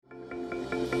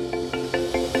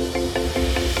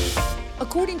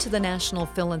According to the National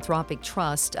Philanthropic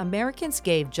Trust, Americans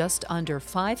gave just under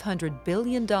 $500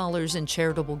 billion in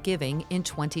charitable giving in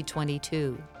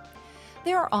 2022.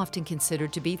 There are often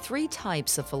considered to be three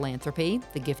types of philanthropy: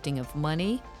 the gifting of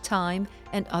money, time,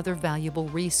 and other valuable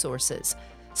resources,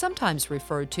 sometimes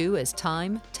referred to as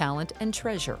time, talent, and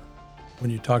treasure.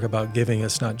 When you talk about giving,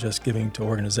 it's not just giving to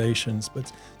organizations,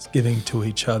 but it's giving to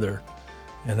each other.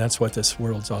 And that's what this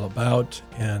world's all about.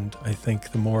 And I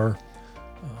think the more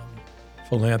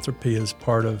philanthropy is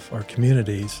part of our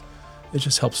communities, it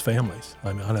just helps families.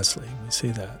 I mean, honestly, we see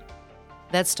that.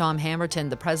 That's Tom Hammerton,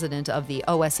 the president of the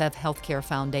OSF HealthCare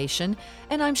Foundation,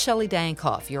 and I'm Shelli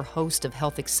Dankoff, your host of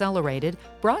Health Accelerated,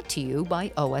 brought to you by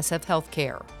OSF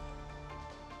HealthCare.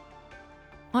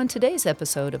 On today's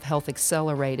episode of Health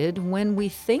Accelerated, when we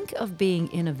think of being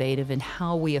innovative in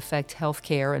how we affect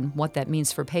healthcare and what that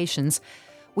means for patients,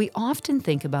 we often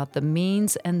think about the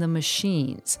means and the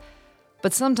machines.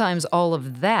 But sometimes all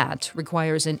of that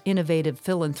requires an innovative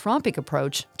philanthropic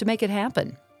approach to make it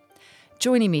happen.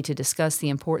 Joining me to discuss the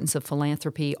importance of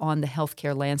philanthropy on the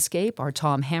healthcare landscape are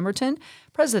Tom Hammerton,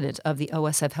 president of the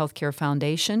OSF HealthCare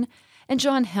Foundation, and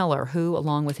John Heller, who,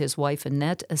 along with his wife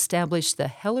Annette, established the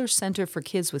Heller Center for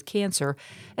Kids with Cancer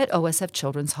at OSF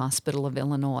Children's Hospital of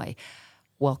Illinois.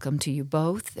 Welcome to you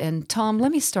both. And Tom,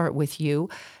 let me start with you.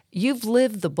 You've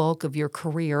lived the bulk of your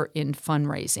career in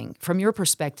fundraising. From your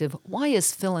perspective, why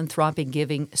is philanthropic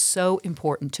giving so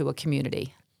important to a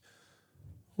community?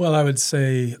 Well, I would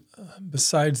say,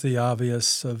 besides the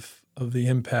obvious of the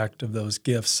impact of those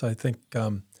gifts, I think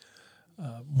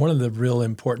one of the real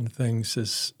important things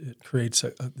is it creates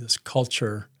this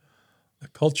culture. The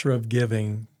culture of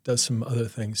giving does some other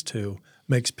things too,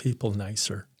 makes people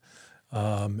nicer.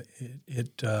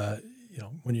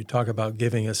 When you talk about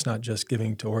giving, it's not just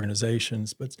giving to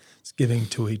organizations, but it's giving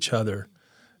to each other.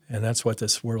 And that's what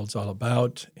this world's all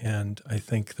about. And I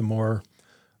think the more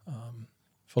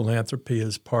philanthropy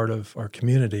is part of our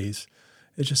communities,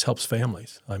 it just helps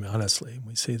families. I mean, honestly,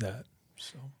 we see that.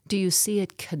 So. Do you see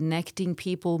it connecting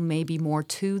people maybe more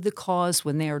to the cause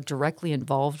when they are directly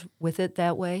involved with it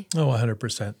that way? Oh, 100%.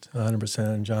 100%.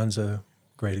 And John's a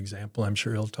great example I'm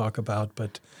sure he'll talk about.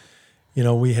 But,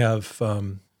 we have,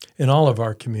 in all of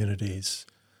our communities,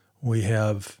 we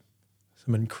have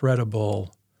some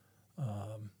incredible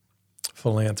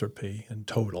philanthropy in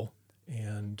total.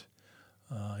 And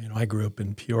I grew up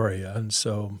in Peoria, and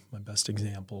so my best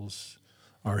examples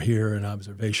are here and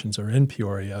observations are in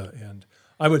Peoria. And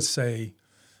I would say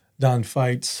Don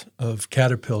Feitz of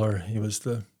Caterpillar, he was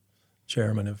the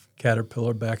chairman of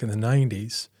Caterpillar back in the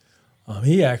 90s.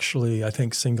 He actually, I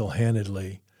think,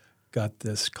 single-handedly got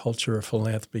this culture of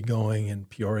philanthropy going in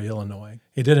Peoria, Illinois.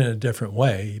 He did it in a different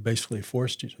way. He basically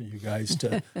forced you guys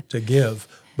to give.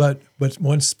 But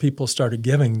once people started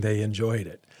giving, they enjoyed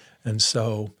it. And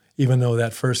so even though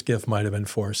that first gift might have been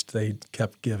forced, they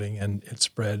kept giving, and it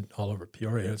spread all over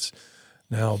Peoria.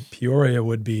 Now, Peoria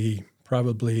would be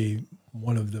probably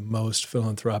one of the most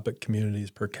philanthropic communities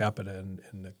per capita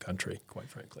in the country, quite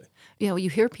frankly. Yeah, well, you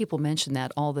hear people mention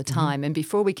that all the time. Mm-hmm. And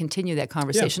before we continue that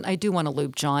conversation, I do want to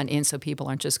loop John in so people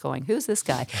aren't just going, who's this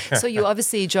guy? So you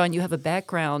obviously, John, you have a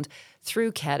background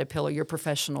through Caterpillar. Your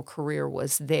professional career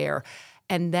was there.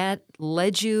 And that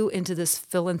led you into this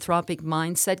philanthropic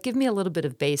mindset. Give me a little bit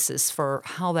of basis for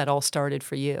how that all started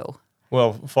for you.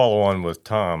 Well, follow on with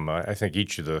Tom. I think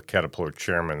each of the Caterpillar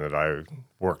chairmen that I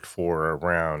worked for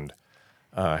around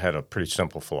had a pretty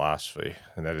simple philosophy,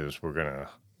 and that is we're going to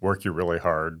work you really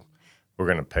hard, we're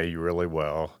going to pay you really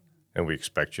well, and we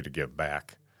expect you to give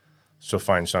back. So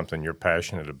find something you're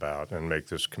passionate about and make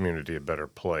this community a better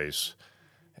place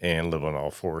and live on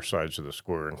all four sides of the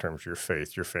square in terms of your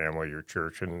faith, your family, your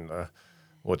church, and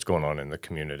what's going on in the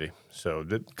community. So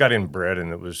it got inbred,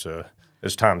 and it was,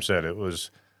 as Tom said, it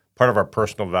was part of our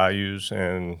personal values,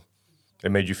 and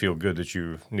it made you feel good that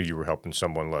you knew you were helping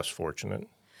someone less fortunate.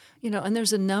 And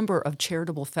there's a number of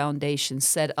charitable foundations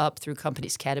set up through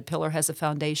companies. Caterpillar has a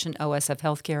foundation, OSF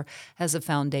HealthCare has a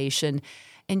foundation,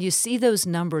 and you see those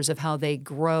numbers of how they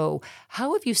grow.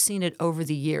 How have you seen it over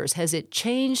the years? Has it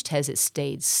changed? Has it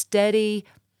stayed steady?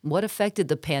 What effect did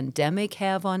the pandemic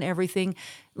have on everything?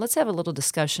 Let's have a little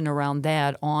discussion around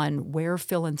that, on where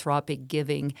philanthropic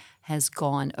giving has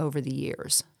gone over the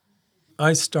years.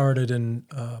 I started in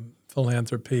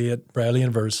philanthropy at Bradley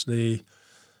University.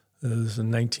 It was in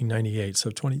 1998,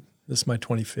 so this is my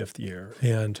 25th year.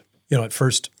 And, at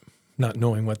first, not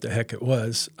knowing what the heck it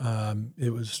was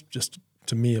just,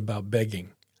 to me, about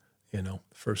begging. The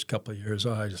first couple of years,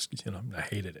 I just, I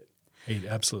hated it.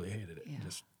 Absolutely hated it. Yeah.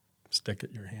 Just stick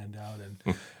your hand out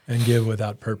and give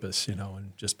without purpose,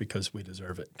 and just because we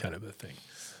deserve it kind of a thing.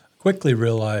 Of quickly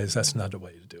realized that's not the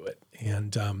way to do it.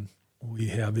 And we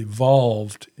have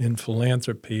evolved in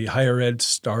philanthropy. Higher ed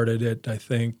started it, I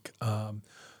think,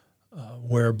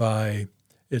 whereby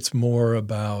it's more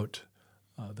about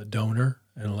the donor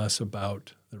and less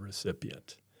about the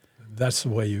recipient. That's the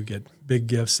way you get big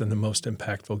gifts and the most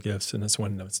impactful gifts, and it's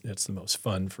when it's the most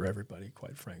fun for everybody,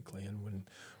 quite frankly. And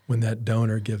when that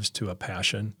donor gives to a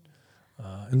passion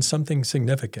and something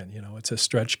significant, it's a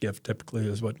stretch gift typically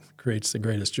is what creates the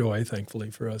greatest joy,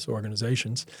 thankfully, for us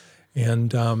organizations.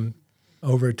 And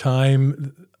over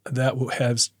time, that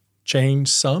has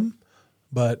changed some,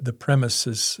 but the premise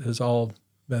has all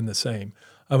been the same.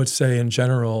 I would say in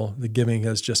general, the giving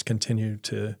has just continued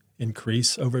to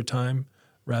increase over time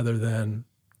rather than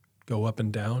go up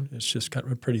and down. It's just kind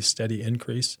of a pretty steady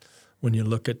increase when you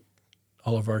look at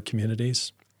all of our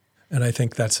communities. And I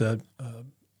think that's a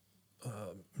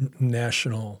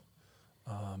national,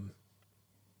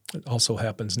 it also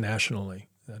happens nationally.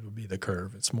 That would be the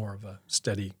curve. It's more of a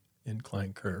steady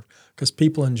incline curve because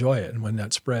people enjoy it. And when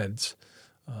that spreads,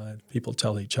 people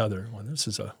tell each other, well, this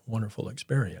is a wonderful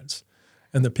experience.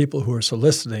 And the people who are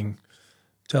soliciting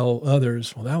tell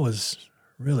others, well, that was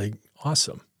really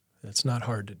awesome. It's not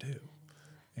hard to do.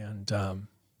 And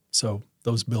so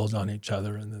those build on each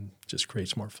other and then just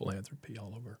creates more philanthropy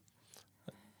all over.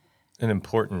 An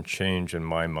important change in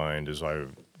my mind as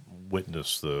I've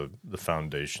witnessed the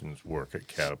foundation's work at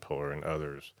Caterpillar and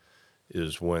others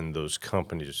is when those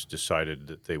companies decided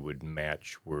that they would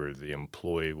match where the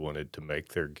employee wanted to make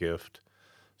their gift.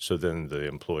 So then the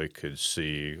employee could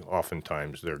see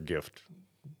oftentimes their gift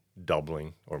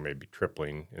doubling or maybe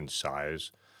tripling in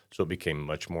size. So it became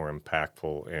much more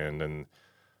impactful. And then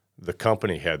the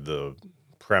company had the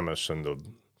premise and the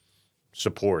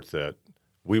support that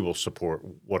we will support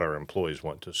what our employees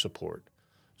want to support.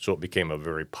 So it became a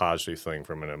very positive thing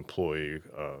from an employee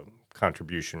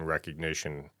contribution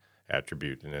recognition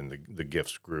attribute. And then the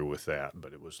gifts grew with that.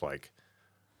 But it was like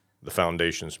the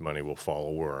foundation's money will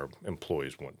follow where our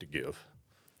employees want to give.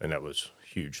 And that was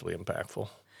hugely impactful.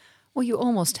 Well, you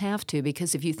almost have to,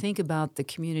 because if you think about the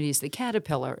communities that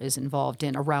Caterpillar is involved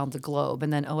in around the globe,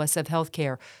 and then OSF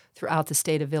HealthCare throughout the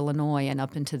state of Illinois and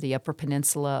up into the Upper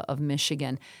Peninsula of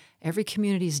Michigan, every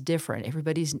community is different.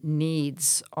 Everybody's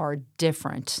needs are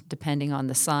different depending on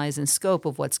the size and scope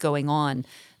of what's going on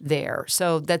there.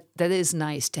 So that is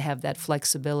nice to have that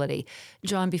flexibility.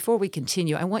 John, before we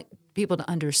continue, I want people to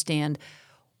understand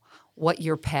what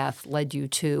your path led you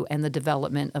to and the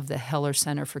development of the Heller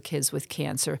Center for Kids with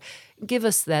Cancer. Give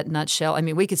us that nutshell. I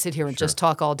mean, we could sit here and just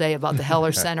talk all day about the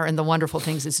Heller Center and the wonderful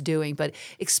things it's doing, but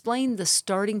explain the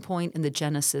starting point and the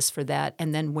genesis for that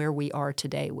and then where we are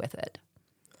today with it.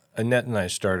 Annette and I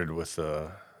started with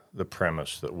the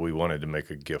premise that we wanted to make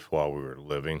a gift while we were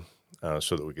living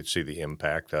so that we could see the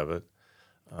impact of it.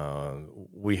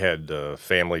 We had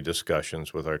family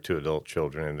discussions with our 2 adult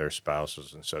children and their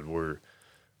spouses and said,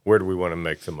 where do we want to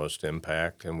make the most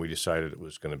impact? And we decided it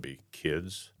was going to be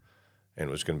kids, and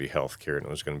it was going to be healthcare, and it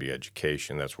was going to be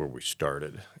education. That's where we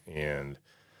started. And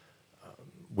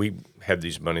we had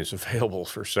these monies available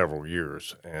for several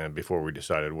years and before we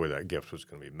decided where that gift was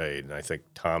going to be made. And I think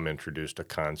Tom introduced a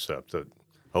concept that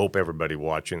I hope everybody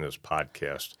watching this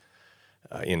podcast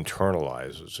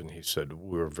internalizes. And he said,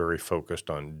 we're very focused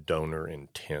on donor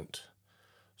intent.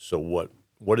 So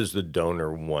what does the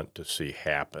donor want to see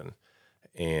happen?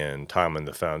 And Tom and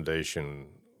the foundation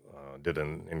did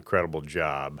an incredible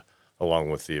job, along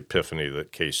with the epiphany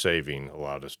that K-Saving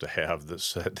allowed us to have, that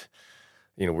said,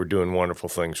 we're doing wonderful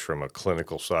things from a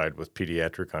clinical side with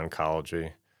pediatric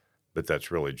oncology, but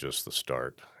that's really just the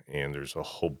start. And there's a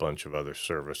whole bunch of other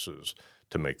services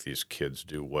to make these kids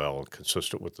do well,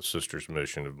 consistent with the Sisters'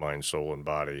 mission of mind, soul, and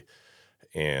body.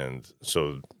 And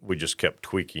so we just kept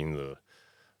tweaking the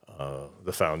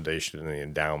foundation and the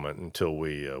endowment until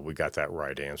we got that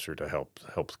right answer to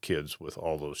help kids with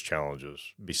all those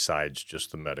challenges besides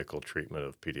just the medical treatment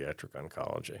of pediatric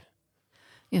oncology.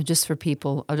 Just for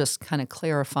people, I'll just kind of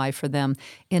clarify for them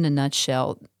in a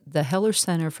nutshell. The Heller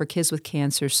Center for Kids with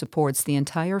Cancer supports the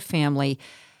entire family,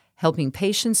 helping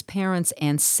patients, parents,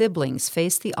 and siblings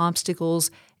face the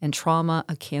obstacles and trauma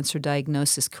a cancer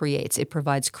diagnosis creates. It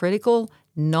provides critical,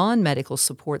 non-medical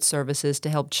support services to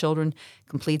help children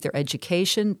complete their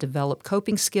education, develop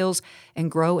coping skills, and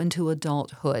grow into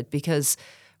adulthood, because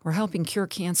we're helping cure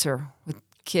cancer with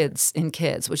kids,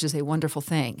 which is a wonderful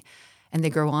thing. And they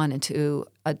grow on into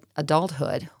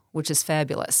adulthood, which is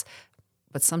fabulous.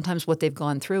 But sometimes what they've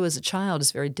gone through as a child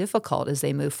is very difficult as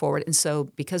they move forward. And so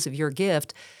because of your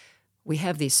gift, we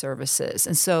have these services.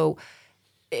 And so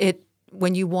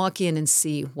when you walk in and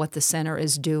see what the center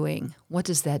is doing, what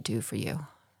does that do for you?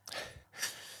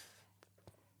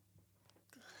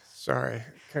 story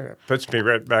kind of puts me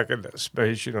right back in that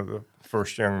space. You know, the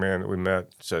first young man that we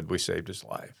met said we saved his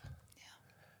life.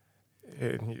 Yeah.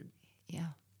 And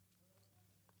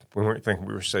we weren't thinking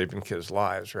we were saving kids'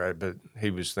 lives, right? But he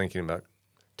was thinking about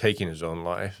taking his own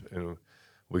life. And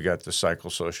we got the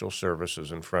psychosocial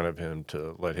services in front of him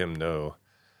to let him know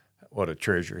what a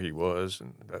treasure he was.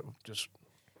 And that just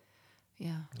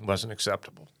wasn't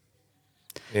acceptable.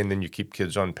 And then you keep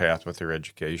kids on path with their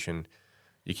education.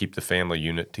 You keep the family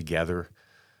unit together.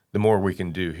 The more we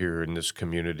can do here in this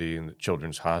community in the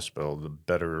Children's Hospital, the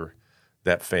better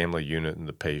that family unit and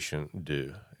the patient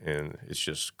do. And it's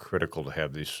just critical to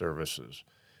have these services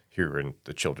here in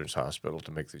the Children's Hospital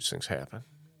to make these things happen.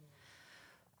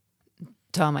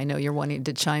 Tom, I know you're wanting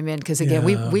to chime in because, again,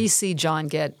 we see John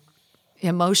get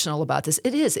emotional about this.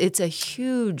 It's a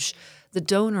huge, the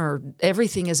donor,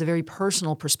 everything is a very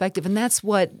personal perspective, and that's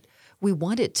what we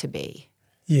want it to be.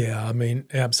 Yeah, I mean,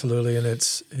 absolutely, and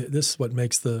this is what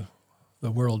makes the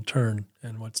world turn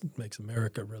and what makes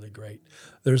America really great.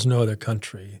 There's no other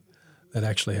country that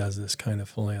actually has this kind of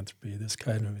philanthropy, this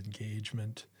kind of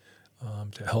engagement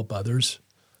to help others.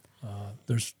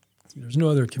 There's no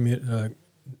other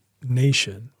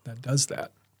nation that does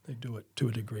that. They do it to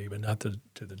a degree, but not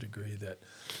to the degree that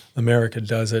America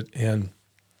does it. And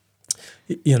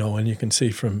and you can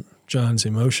see from John's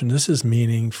emotion, this is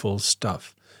meaningful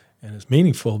stuff. And it's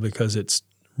meaningful because it's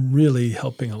really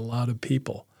helping a lot of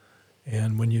people.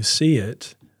 And when you see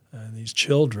it, these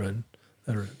children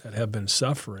that have been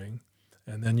suffering,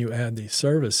 and then you add these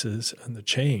services and the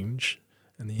change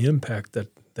and the impact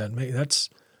that make, that's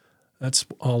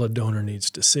all a donor needs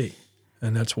to see.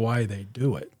 And that's why they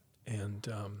do it. And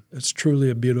it's truly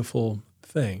a beautiful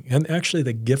thing. And actually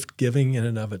the gift giving in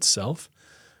and of itself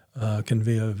can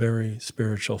be a very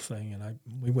spiritual thing. And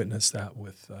we witnessed that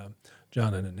with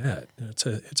John and Annette. And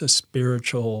it's a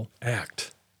spiritual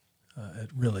act. It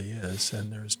really is.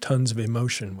 And there's tons of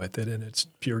emotion with it, and it's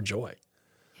pure joy.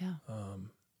 Yeah.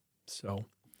 So.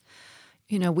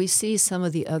 We see some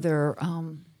of the other,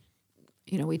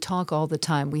 we talk all the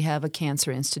time. We have a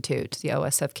cancer institute. The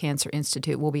OSF Cancer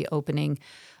Institute will be opening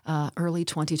early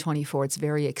 2024. It's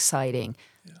very exciting.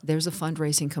 Yeah. There's a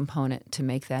fundraising component to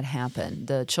make that happen.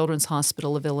 The Children's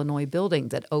Hospital of Illinois building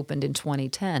that opened in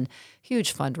 2010,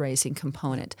 huge fundraising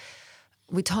component.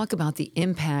 We talk about the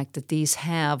impact that these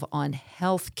have on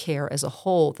health care as a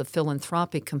whole, the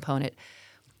philanthropic component.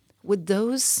 Would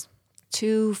those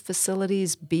two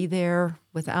facilities be there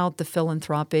without the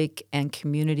philanthropic and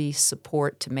community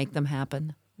support to make them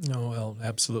happen? No, well,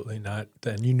 absolutely not.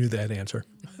 And you knew that answer.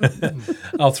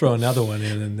 I'll throw another one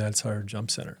in, and that's our Jump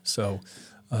Center. So,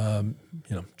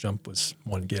 Jump was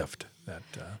one gift that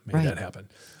made that happen.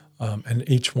 And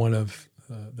each one of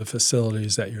the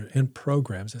facilities that you're in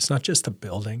programs, it's not just the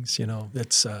buildings,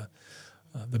 it's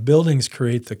the buildings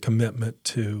create the commitment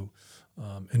to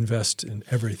invest in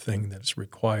everything that's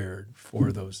required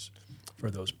for those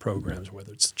programs,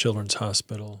 whether it's Children's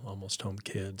Hospital, Almost Home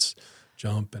Kids,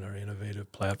 Jump, and our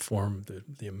innovative platform,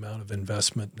 the amount of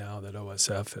investment now that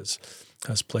OSF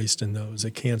has placed in those. The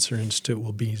Cancer Institute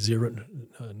will be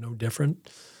no different.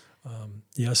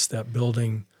 Yes, that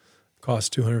building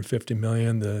costs $250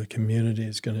 million. The community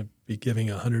is going to be giving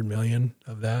 $100 million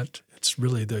of that. It's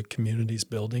really the community's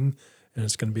building, and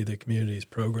it's going to be the community's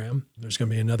program. There's going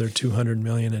to be another $200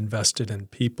 million invested in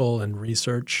people and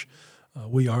research.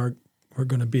 We're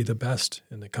going to be the best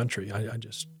in the country.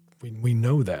 We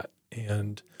know that,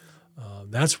 and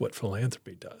that's what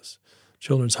philanthropy does.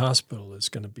 Children's Hospital is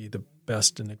going to be the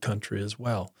best in the country as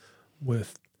well,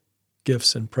 with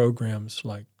gifts and programs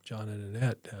like John and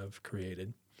Annette have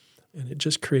created. And it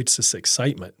just creates this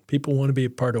excitement. People want to be a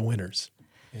part of winners.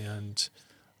 And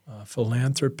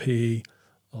philanthropy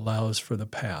allows for the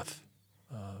path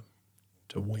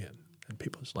to win. And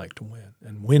people just like to win.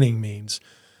 And winning means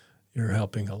you're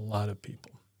helping a lot of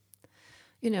people.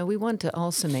 We want to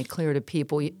also make clear to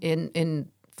people in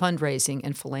fundraising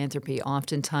and philanthropy,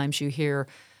 oftentimes you hear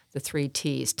the 3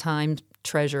 T's: time,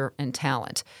 treasure, and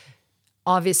talent.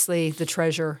 Obviously, the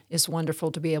treasure is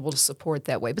wonderful to be able to support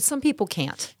that way, but some people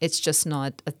can't. It's just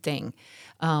not a thing.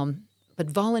 But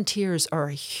volunteers are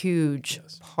a huge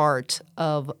part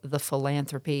of the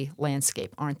philanthropy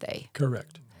landscape, aren't they?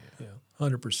 Correct. Yeah,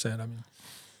 100%. I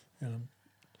mean,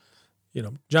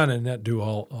 John and Annette do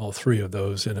all 3 of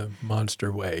those in a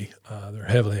monster way. They're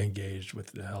heavily engaged with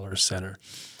the Heller Center,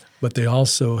 but they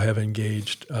also have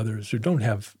engaged others who don't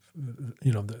have,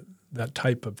 that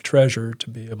type of treasure to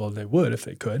be able. They would if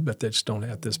they could, but they just don't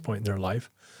at this point in their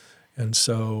life. And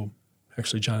so,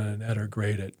 actually, John and Annette are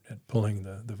great at pulling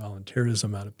the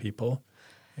volunteerism out of people,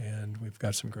 and we've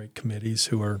got some great committees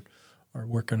who are are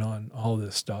working on all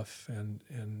this stuff,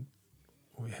 and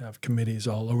we have committees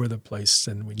all over the place,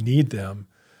 and we need them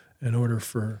in order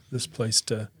for this place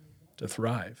to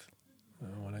thrive.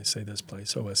 When I say this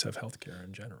place, OSF HealthCare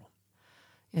in general.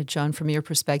 Yeah, John, from your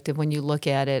perspective, when you look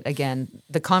at it, again,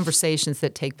 the conversations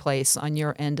that take place on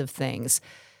your end of things,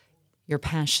 you're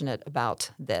passionate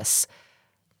about this.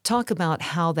 Talk about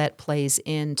how that plays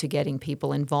into getting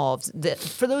people involved.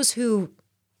 For those who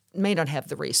may not have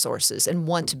the resources and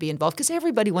want to be involved, because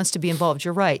everybody wants to be involved.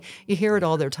 You're right. You hear it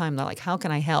all the time. They're like, how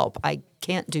can I help? I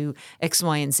can't do X,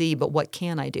 Y, and Z, but what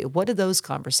can I do? What are those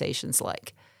conversations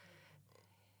like?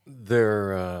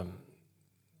 They're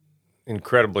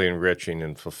incredibly enriching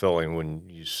and fulfilling when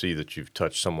you see that you've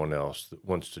touched someone else that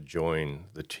wants to join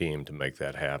the team to make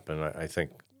that happen. I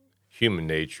think human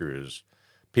nature is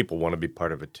people want to be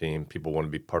part of a team. People want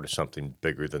to be part of something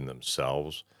bigger than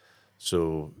themselves.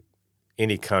 So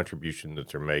any contribution that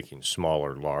they're making, small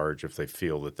or large, if they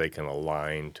feel that they can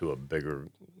align to a bigger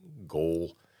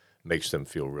goal, makes them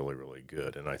feel really, really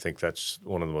good. And I think that's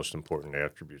one of the most important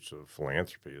attributes of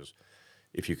philanthropy is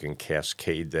if you can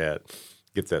cascade that,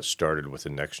 get that started with the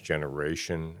next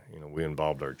generation. We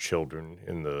involved our children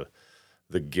in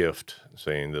the gift,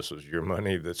 saying this is your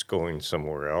money that's going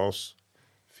somewhere else.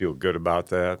 Feel good about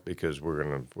that because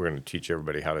we're gonna teach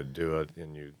everybody how to do it,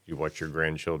 and you watch your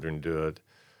grandchildren do it.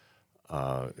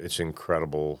 It's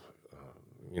incredible.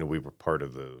 We were part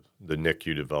of the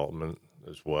NICU development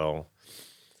as well.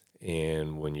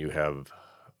 And when you have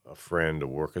a friend, a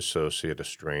work associate, a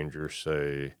stranger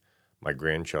say, my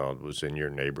grandchild was in your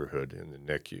neighborhood in the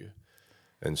NICU.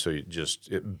 And so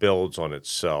it builds on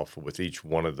itself with each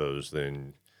one of those,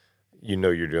 then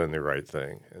you're doing the right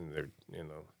thing. And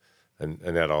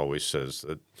and that always says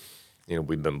that,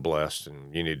 we've been blessed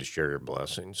and you need to share your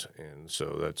blessings. And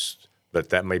so but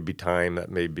that may be time,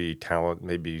 that may be talent,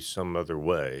 maybe some other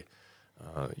way.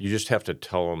 You just have to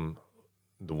tell them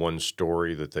the one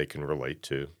story that they can relate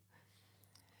to.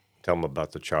 Tell them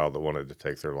about the child that wanted to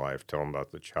take their life. Tell them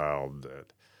about the child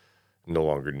that no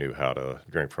longer knew how to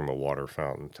drink from a water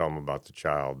fountain. Tell them about the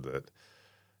child that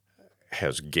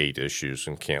has gait issues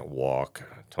and can't walk.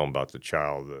 Tell them about the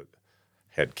child that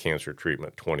had cancer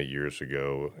treatment 20 years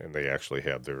ago, and they actually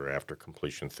have their after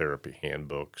completion therapy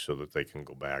handbook so that they can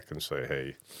go back and say,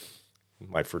 hey,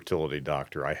 my fertility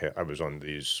doctor, I was on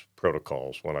these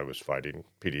protocols when I was fighting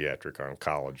pediatric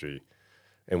oncology.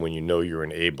 And when you're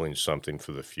enabling something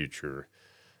for the future,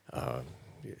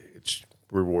 it's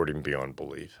rewarding beyond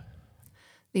belief.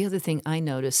 The other thing I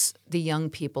notice, the young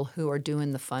people who are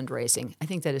doing the fundraising, I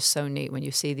think that is so neat when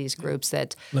you see these groups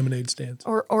that lemonade stands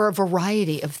or a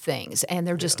variety of things, and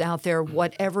they're just out there,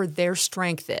 whatever their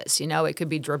strength is. It could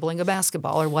be dribbling a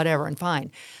basketball or whatever, and fine,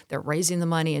 they're raising the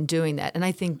money and doing that. And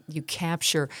I think you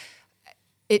capture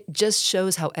it. Just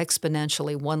shows how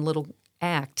exponentially one little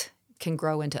act can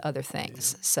grow into other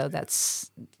things. So that's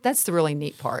the really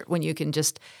neat part, when you can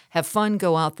just have fun,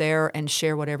 go out there and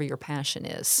share whatever your passion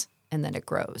is. And then it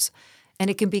grows. And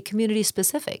it can be community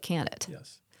specific, can't it?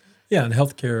 Yes. Yeah, and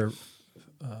healthcare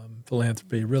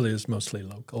philanthropy really is mostly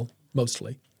local,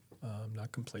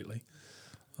 not completely.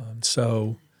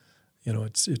 So,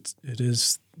 it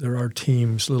is. There are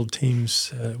teams, little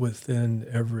teams within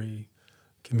every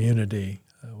community,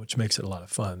 which makes it a lot of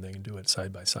fun. They can do it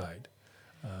side by side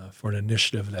for an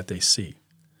initiative that they see.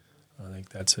 I think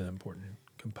that's an important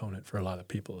component for a lot of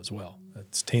people as well.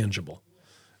 That's tangible.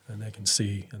 And they can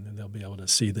see, and then they'll be able to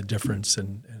see the difference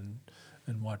and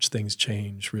watch things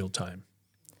change real time.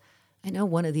 I know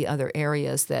one of the other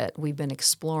areas that we've been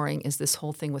exploring is this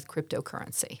whole thing with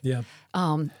cryptocurrency. Yeah.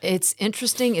 It's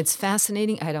interesting. It's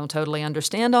fascinating. I don't totally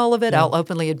understand all of it. Yeah. I'll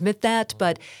openly admit that.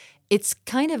 But it's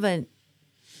kind of an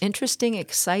interesting,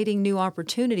 exciting new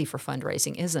opportunity for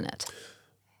fundraising, isn't it?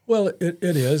 Well, it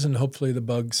is, and hopefully the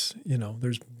bugs,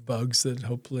 there's bugs that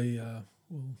hopefully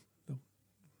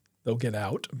they'll get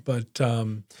out. But,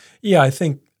 I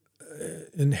think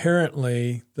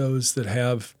inherently those that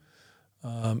have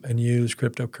and use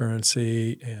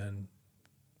cryptocurrency and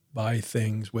buy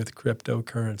things with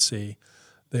cryptocurrency,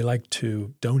 they like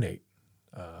to donate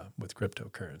with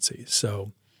cryptocurrency.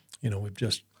 So, we've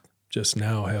just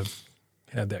now have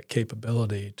had that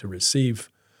capability to receive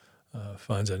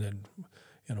funds, and then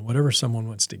whatever someone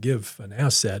wants to give an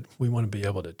asset, we want to be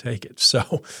able to take it.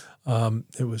 So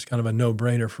it was kind of a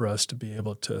no-brainer for us to be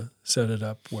able to set it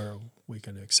up where we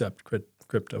can accept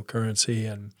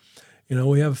cryptocurrency. And,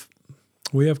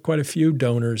 we have quite a few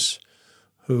donors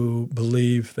who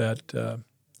believe that, the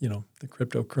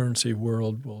cryptocurrency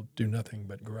world will do nothing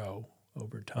but grow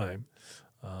over time.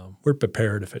 We're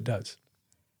prepared if it does.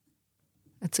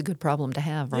 That's a good problem to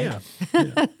have, right?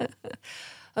 Yeah.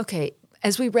 Okay.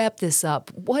 As we wrap this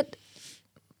up, what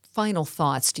final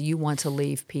thoughts do you want to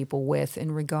leave people with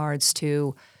in regards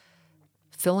to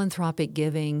philanthropic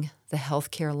giving, the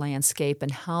healthcare landscape,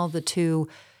 and how the two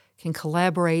can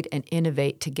collaborate and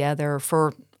innovate together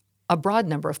for a broad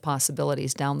number of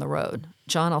possibilities down the road?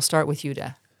 John, I'll start with you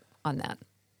on that.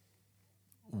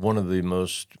 One of the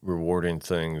most rewarding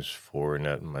things for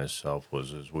Annette and myself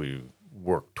was as we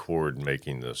worked toward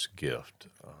making this gift.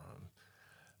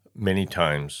 Many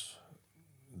times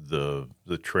the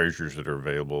treasures that are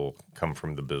available come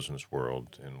from the business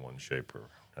world in one shape or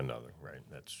another, right?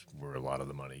 That's where a lot of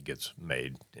the money gets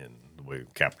made in the way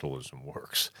capitalism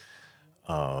works.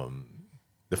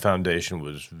 The foundation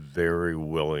was very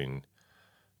willing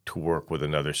to work with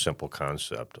another simple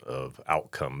concept of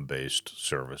outcome-based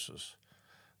services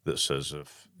that says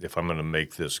if I'm going to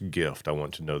make this gift, I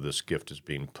want to know this gift is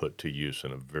being put to use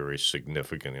in a very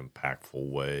significant, impactful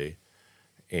way.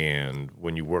 And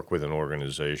when you work with an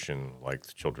organization like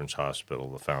the Children's Hospital,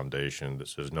 the foundation, that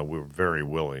says, no, we're very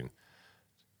willing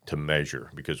to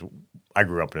measure, because I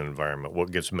grew up in an environment,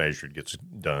 what gets measured gets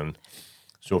done.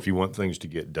 So if you want things to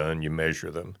get done, you measure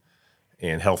them.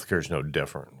 And healthcare is no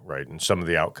different, right? And some of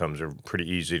the outcomes are pretty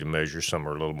easy to measure. Some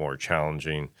are a little more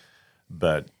challenging.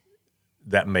 But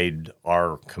that made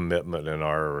our commitment and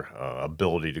our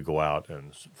ability to go out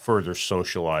and further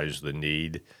socialize the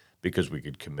need, because we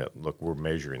could commit, look, we're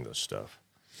measuring this stuff.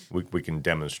 We can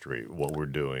demonstrate what we're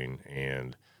doing,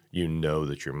 and you know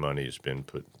that your money has been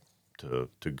put to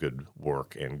good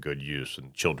work and good use,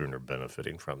 and children are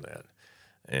benefiting from that.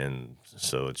 And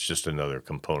so it's just another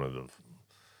component of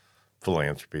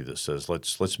philanthropy that says,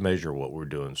 let's measure what we're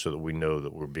doing so that we know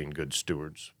that we're being good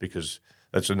stewards, because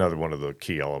that's another one of the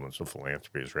key elements of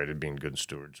philanthropy is, right, being good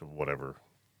stewards of whatever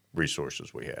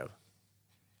resources we have.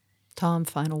 Tom,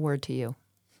 final word to you.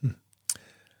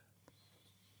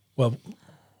 Well,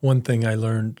 one thing I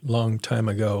learned a long time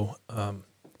ago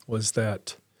was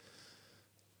that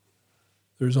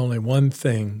there's only one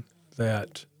thing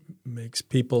that makes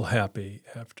people happy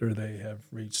after they have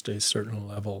reached a certain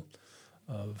level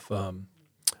of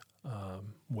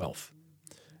wealth,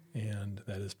 and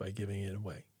that is by giving it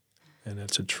away. And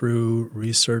it's a true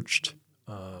researched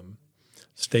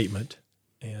statement,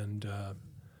 and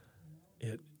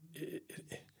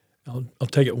I'll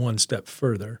take it one step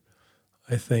further.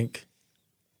 I think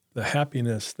the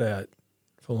happiness that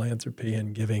philanthropy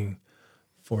and giving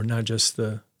for not just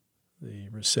the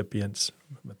recipients,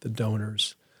 but the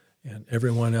donors and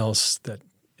everyone else that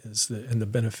is and the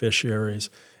beneficiaries,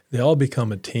 they all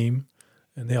become a team,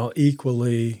 and they all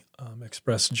equally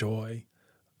express joy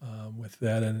with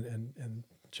that. And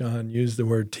John used the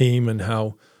word team and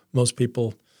how most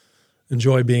people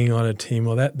enjoy being on a team.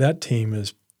 Well, that team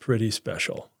is pretty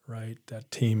special, right?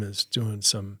 That team is doing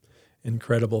some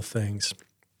incredible things.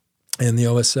 And the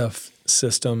OSF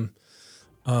system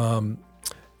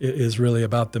is really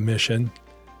about the mission,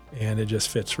 and it just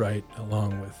fits right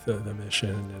along with the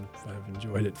mission. And I've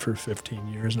enjoyed it for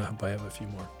 15 years, and I hope I have a few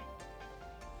more.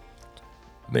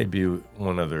 Maybe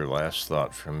one other last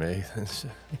thought from me.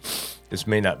 This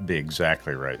may not be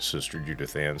exactly right, Sister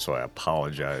Judith Ann, so I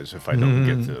apologize if I don't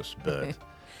get this. But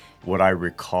what I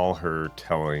recall her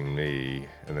telling me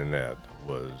and Annette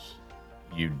was,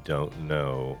 you don't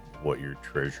know what your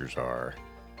treasures are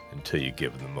until you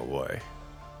give them away.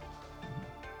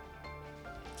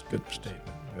 It's a good statement.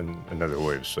 And another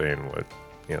way of saying what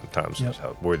Tom says,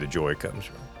 where the joy comes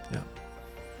from. Yeah.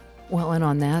 Well, and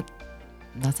on that,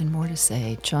 nothing more to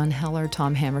say. John Heller,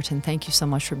 Tom Hammerton, thank you so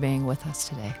much for being with us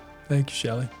today. Thank you,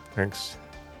 Shelli. Thanks.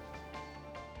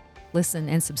 Listen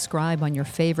and subscribe on your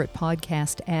favorite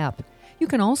podcast app. You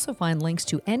can also find links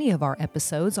to any of our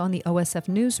episodes on the OSF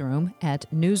Newsroom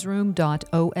at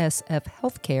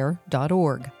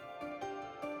newsroom.osfhealthcare.org.